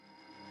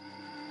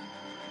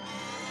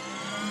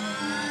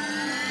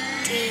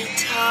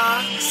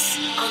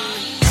Dogs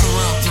only.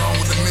 Around thrown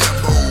with the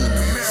elbows.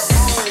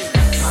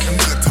 Like a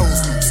nigga toes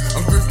loose.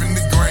 I'm gripping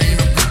the grain,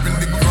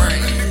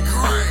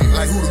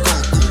 Like who to go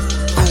through?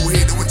 Go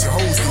ahead and what your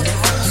hoes do.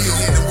 Get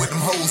ahead and what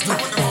them hoes do.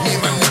 Me and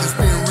my niggas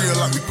being real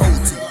like we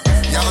supposed to.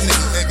 Y'all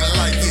niggas acting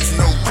like it's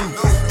no truth.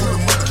 Who the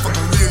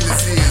motherfucking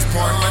realest is?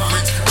 Part like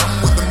rich,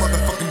 I'm what the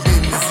motherfucking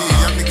business is.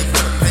 Y'all niggas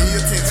better pay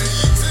attention.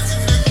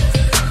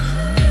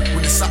 When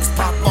the shots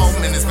pop off,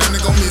 man, this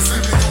family gon' miss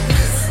it.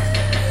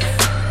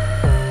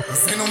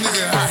 Ain't no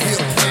nigga out here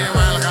playing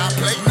around like I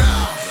play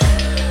now.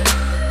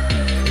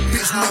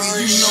 Bitch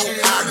nigga, you know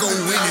I go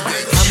win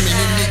it. How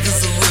many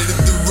niggas are ready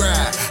to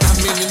ride? How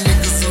many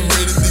niggas are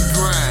ready to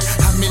grind?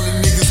 How many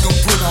niggas gon'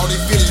 put all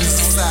their feelings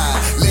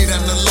aside? Lay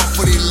down the law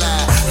for they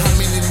lie. How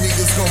many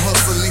niggas gon'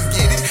 hustle and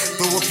get it?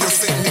 Throw up your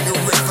set, nigga,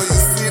 rep for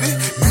your city.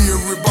 Be a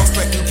rip boss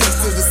back and catch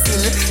to the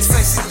ceiling.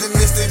 Say shit the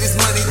next day, this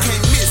money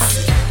can't miss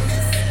it.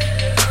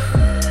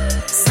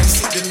 Say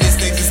shit the next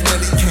day, this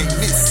money can't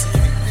miss it.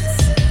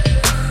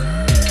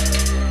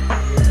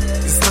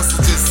 This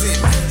hustle just in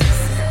me.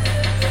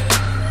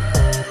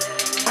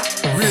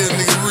 Real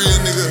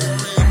nigga.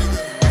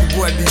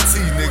 Boy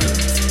DeeTee, nigga.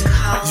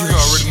 You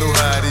already know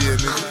how it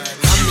is, nigga.